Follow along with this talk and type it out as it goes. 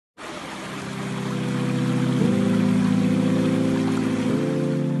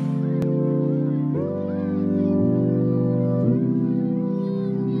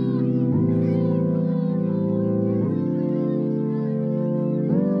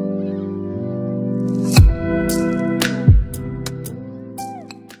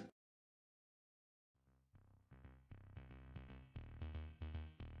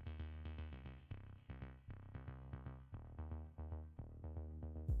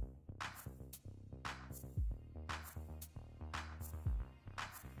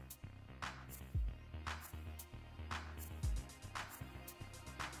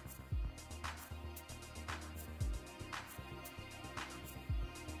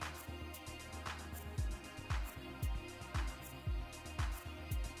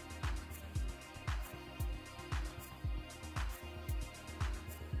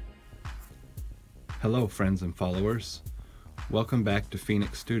Hello friends and followers. Welcome back to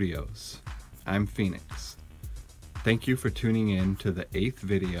Phoenix Studios. I'm Phoenix. Thank you for tuning in to the 8th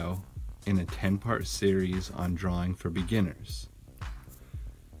video in a 10-part series on drawing for beginners.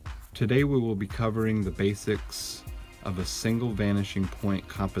 Today we will be covering the basics of a single vanishing point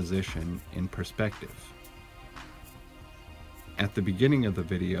composition in perspective. At the beginning of the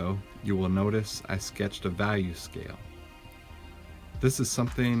video, you will notice I sketched a value scale. This is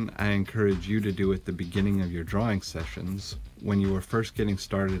something I encourage you to do at the beginning of your drawing sessions when you are first getting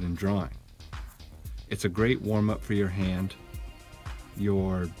started in drawing. It's a great warm-up for your hand,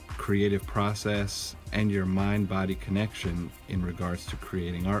 your creative process, and your mind-body connection in regards to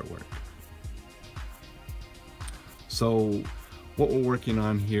creating artwork. So what we're working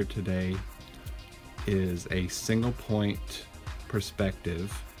on here today is a single point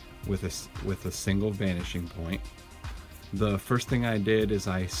perspective with a single vanishing point. The first thing I did is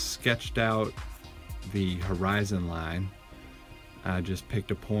I sketched out the horizon line. I just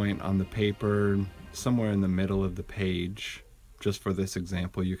picked a point on the paper somewhere in the middle of the page. Just for this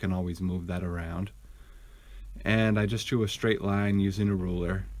example, you can always move that around. And I just drew a straight line using a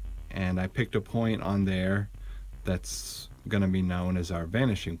ruler, and I picked a point on there that's going to be known as our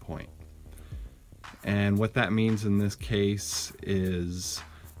vanishing point. And what that means in this case is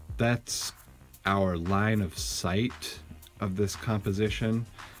that's our line of sight of this composition,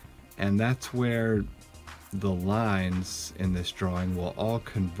 and that's where the lines in this drawing will all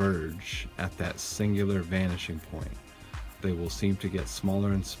converge at that singular vanishing point. They will seem to get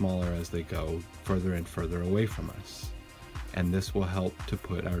smaller and smaller as they go further and further away from us, and this will help to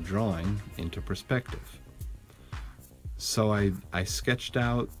put our drawing into perspective. So I sketched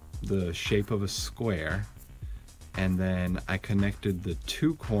out the shape of a square, and then I connected the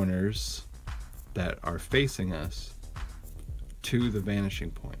two corners that are facing us to the vanishing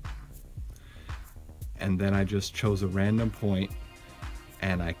point. And then I just chose a random point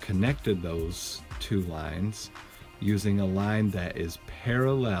and I connected those two lines using a line that is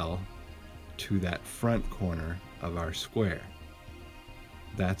parallel to that front corner of our square.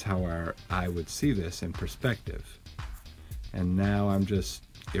 That's how our eye would see this in perspective. And now I'm just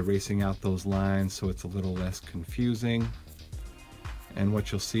erasing out those lines so it's a little less confusing. And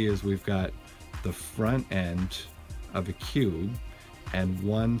what you'll see is we've got the front end of a cube and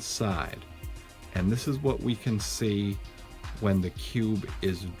one side, and this is what we can see when the cube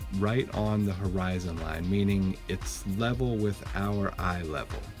is right on the horizon line, meaning it's level with our eye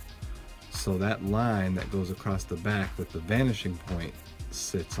level. So that line that goes across the back that the vanishing point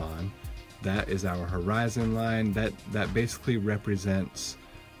sits on, that is our horizon line. That basically represents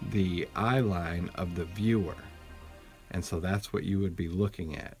the eye line of the viewer, and so that's what you would be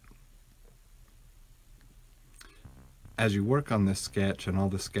looking at. As you work on this sketch and all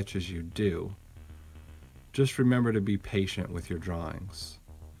the sketches you do, just remember to be patient with your drawings.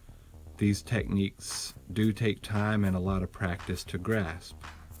 These techniques do take time and a lot of practice to grasp.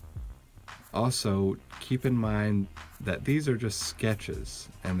 Also, keep in mind that these are just sketches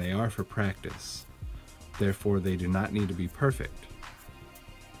and they are for practice. Therefore, they do not need to be perfect.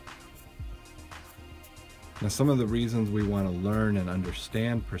 Now, some of the reasons we want to learn and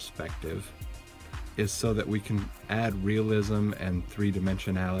understand perspective is so that we can add realism and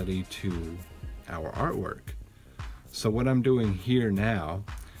three-dimensionality to our artwork. So what I'm doing here now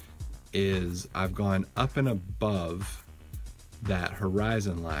is I've gone up and above that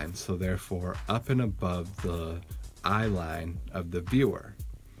horizon line, so therefore up and above the eye line of the viewer.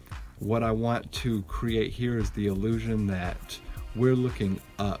 What I want to create here is the illusion that we're looking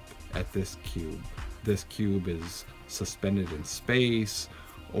up at this cube. This cube is suspended in space,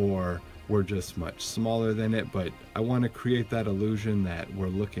 or we're just much smaller than it, but I want to create that illusion that we're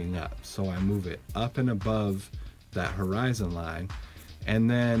looking up. So I move it up and above that horizon line, and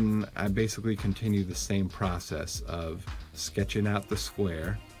then I basically continue the same process of sketching out the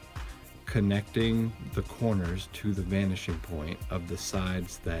square, connecting the corners to the vanishing point of the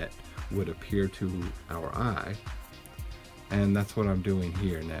sides that would appear to our eye, and that's what I'm doing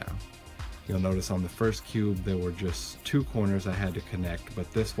here now. You'll notice on the first cube there were just two corners I had to connect,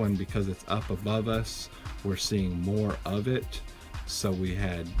 but this one, because it's up above us, we're seeing more of it, so we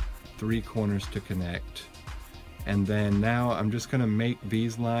had three corners to connect. And then now I'm just going to make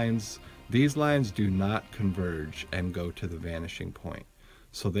these lines do not converge and go to the vanishing point,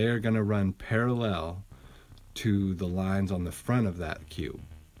 so they're going to run parallel to the lines on the front of that cube.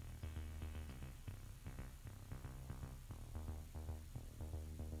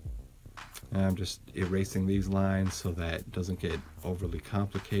 And I'm just erasing these lines so that it doesn't get overly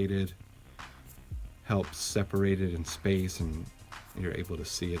complicated. Helps separate it in space and you're able to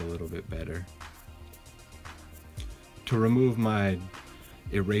see it a little bit better. To remove my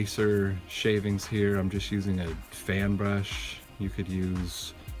eraser shavings here, I'm just using a fan brush. You could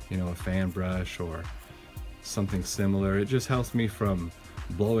use, a fan brush or something similar. It just helps me from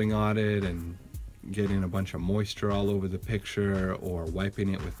blowing on it and getting a bunch of moisture all over the picture, or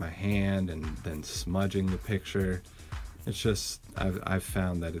wiping it with my hand and then smudging the picture. It's just, I've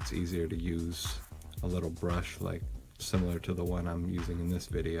found that it's easier to use a little brush like similar to the one I'm using in this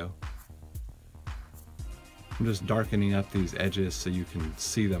video. I'm just darkening up these edges so you can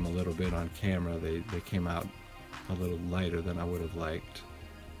see them a little bit on camera. They came out a little lighter than I would have liked.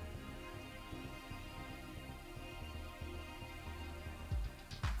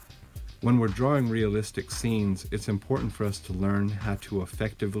 When we're drawing realistic scenes, it's important for us to learn how to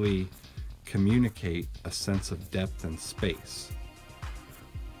effectively communicate a sense of depth and space.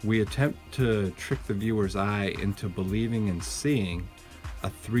 We attempt to trick the viewer's eye into believing and seeing a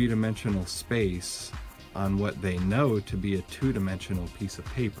three-dimensional space on what they know to be a two-dimensional piece of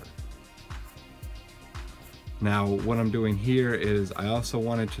paper. Now, what I'm doing here is I also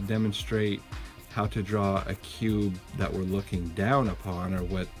wanted to demonstrate how to draw a cube that we're looking down upon, or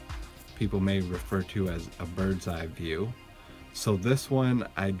what people may refer to as a bird's eye view. So this one,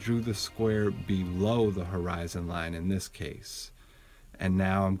 I drew the square below the horizon line in this case. And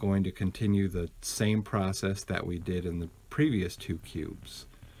now I'm going to continue the same process that we did in the previous two cubes,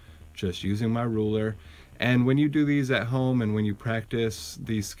 just using my ruler. And when you do these at home and when you practice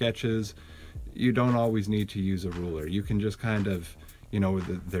these sketches, you don't always need to use a ruler. You can just kind of,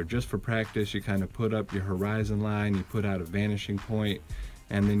 they're just for practice. You kind of put up your horizon line, you put out a vanishing point,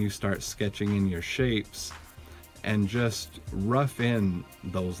 and then you start sketching in your shapes and just rough in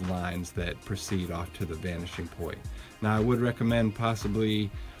those lines that proceed off to the vanishing point. Now, I would recommend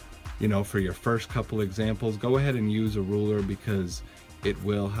possibly, for your first couple examples, go ahead and use a ruler, because it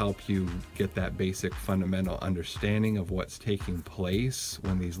will help you get that basic fundamental understanding of what's taking place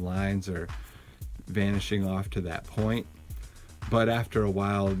when these lines are vanishing off to that point. But after a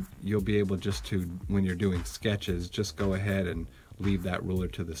while, you'll be able just to, when you're doing sketches, just go ahead and leave that ruler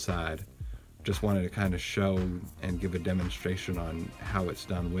to the side. Just wanted to kind of show and give a demonstration on how it's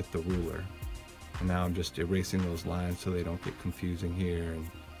done with the ruler. And now I'm just erasing those lines so they don't get confusing here.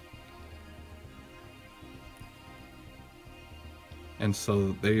 And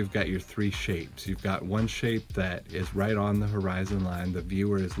so there you've got your three shapes. You've got one shape that is right on the horizon line. The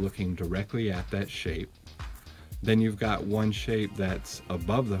viewer is looking directly at that shape. Then you've got one shape that's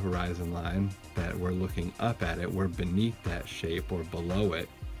above the horizon line that we're looking up at it. We're beneath that shape or below it.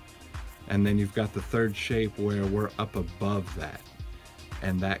 And then you've got the third shape where we're up above that.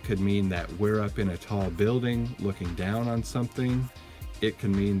 And that could mean that we're up in a tall building looking down on something. It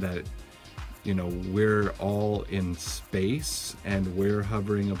can mean that, we're all in space and we're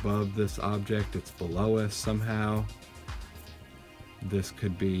hovering above this object. It's below us somehow. This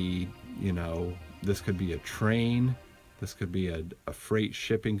could be, this could be a train. This could be a freight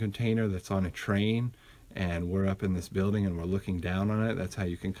shipping container that's on a train, and we're up in this building and we're looking down on it. That's how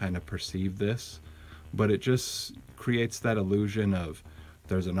you can kind of perceive this. But it just creates that illusion of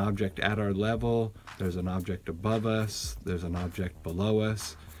there's an object at our level, there's an object above us, there's an object below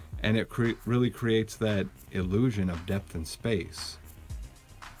us, and it really creates that illusion of depth and space.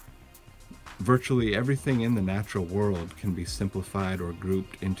 Virtually everything in the natural world can be simplified or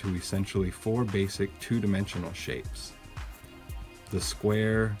grouped into essentially four basic two-dimensional shapes: the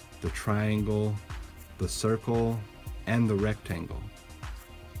square, the triangle, the circle, and the rectangle.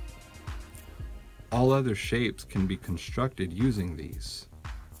 All other shapes can be constructed using these.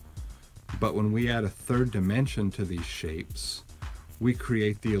 But when we add a third dimension to these shapes, we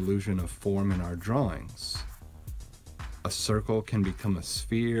create the illusion of form in our drawings. A circle can become a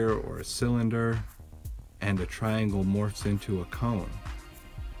sphere or a cylinder, and a triangle morphs into a cone.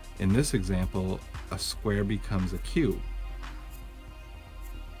 In this example, a square becomes a cube.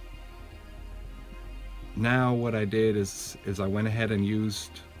 Now what I did is I went ahead and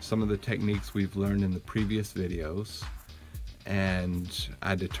used some of the techniques we've learned in the previous videos, and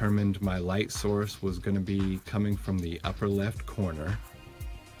I determined my light source was going to be coming from the upper left corner,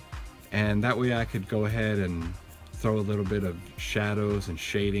 and that way I could go ahead and throw a little bit of shadows and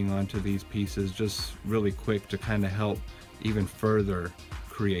shading onto these pieces just really quick to kind of help even further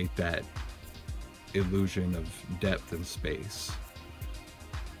create that illusion of depth and space.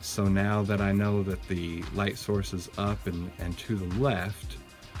 So now that I know that the light source is up and to the left,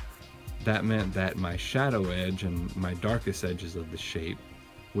 that meant that my shadow edge and my darkest edges of the shape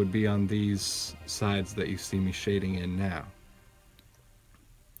would be on these sides that you see me shading in now.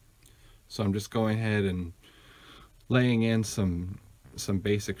 So I'm just going ahead and laying in some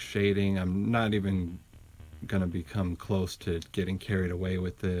basic shading. I'm not even going to become close to getting carried away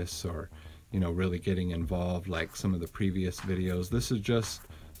with this, or really getting involved like some of the previous videos. This is just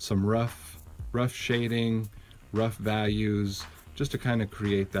some rough shading, rough values, just to kind of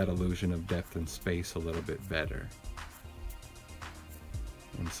create that illusion of depth and space a little bit better.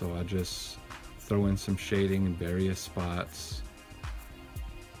 And so I just throw in some shading in various spots.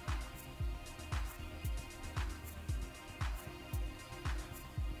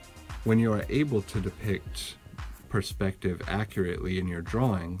 When you are able to depict perspective accurately in your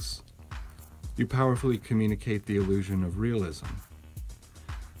drawings, you powerfully communicate the illusion of realism.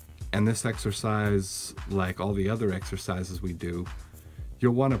 And this exercise, like all the other exercises we do,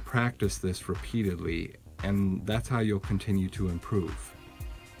 you'll want to practice this repeatedly, and that's how you'll continue to improve.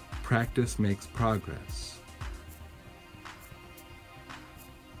 Practice makes progress.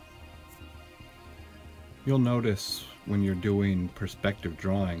 You'll notice when you're doing perspective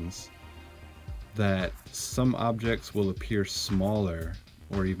drawings that some objects will appear smaller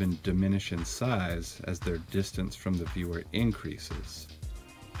or even diminish in size as their distance from the viewer increases.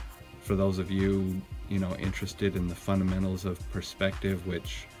 For those of you, interested in the fundamentals of perspective,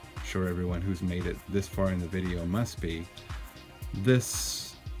 which I'm sure everyone who's made it this far in the video must be,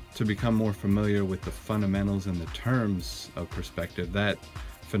 to become more familiar with the fundamentals and the terms of perspective, that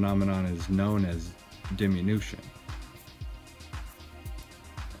phenomenon is known as diminution.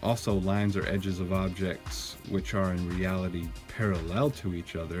 Also, lines or edges of objects which are in reality parallel to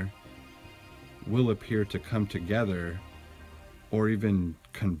each other will appear to come together or even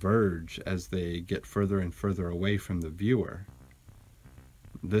converge as they get further and further away from the viewer.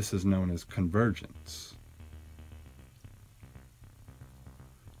 This is known as convergence.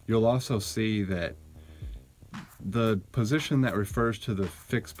 You'll also see that the position that refers to the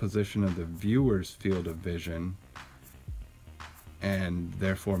fixed position of the viewer's field of vision, and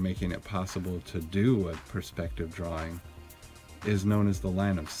therefore making it possible to do a perspective drawing, is known as the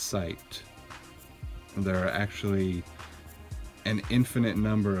line of sight. There are actually an infinite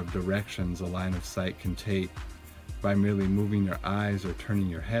number of directions a line of sight can take by merely moving your eyes or turning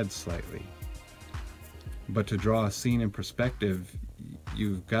your head slightly. But to draw a scene in perspective,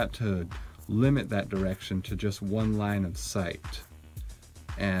 you've got to limit that direction to just one line of sight.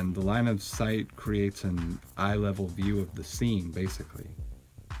 And the line of sight creates an eye-level view of the scene, basically.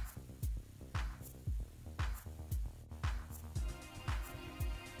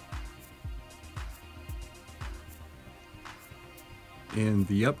 In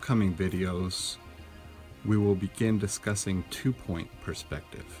the upcoming videos, we will begin discussing two-point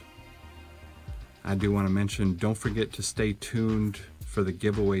perspective. I do want to mention, don't forget to stay tuned for the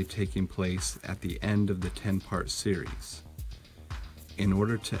giveaway taking place at the end of the 10-part series. In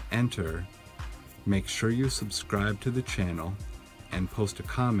order to enter, make sure you subscribe to the channel and post a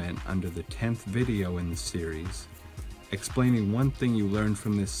comment under the 10th video in the series, explaining one thing you learned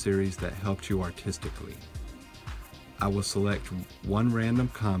from this series that helped you artistically. I will select one random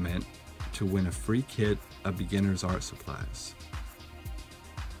comment to win a free kit of beginner's art supplies.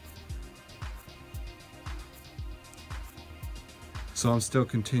 So I'm still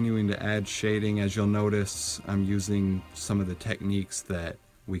continuing to add shading. As you'll notice, I'm using some of the techniques that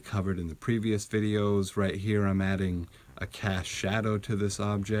we covered in the previous videos. Right here I'm adding a cast shadow to this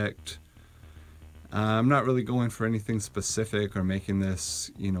object. I'm not really going for anything specific or making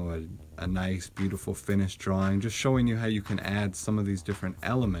this, a nice, beautiful finished drawing. Just showing you how you can add some of these different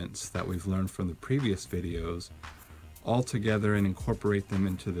elements that we've learned from the previous videos all together and incorporate them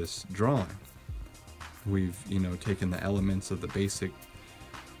into this drawing. We've, taken the elements of the basic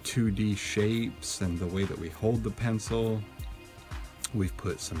 2D shapes and the way that we hold the pencil. We've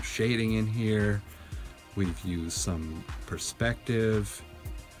put some shading in here. We've used some perspective.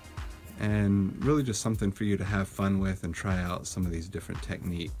 And really just something for you to have fun with and try out some of these different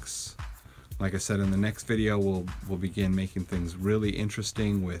techniques. Like I said, in the next video, we'll begin making things really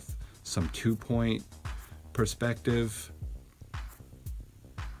interesting with some two-point perspective.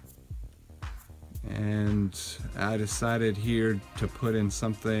 And I decided here to put in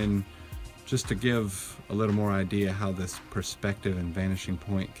something just to give a little more idea how this perspective and vanishing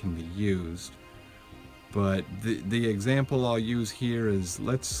point can be used. But the example I'll use here is,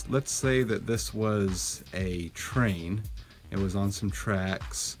 let's say that this was a train. It was on some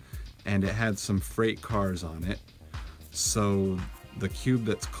tracks and it had some freight cars on it. So the cube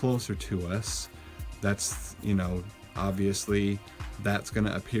that's closer to us, that's, obviously that's going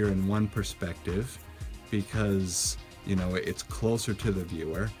to appear in one perspective because, it's closer to the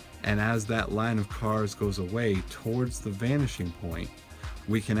viewer. And as that line of cars goes away towards the vanishing point,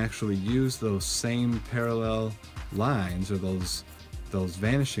 we can actually use those same parallel lines, or those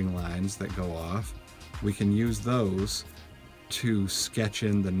vanishing lines that go off, we can use those to sketch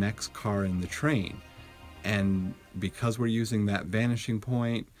in the next car in the train. And because we're using that vanishing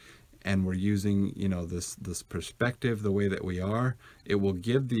point and we're using, you know, this perspective the way that we are, it will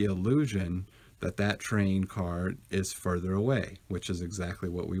give the illusion that that train car is further away, which is exactly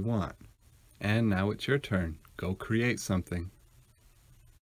what we want. And now it's your turn. Go create something.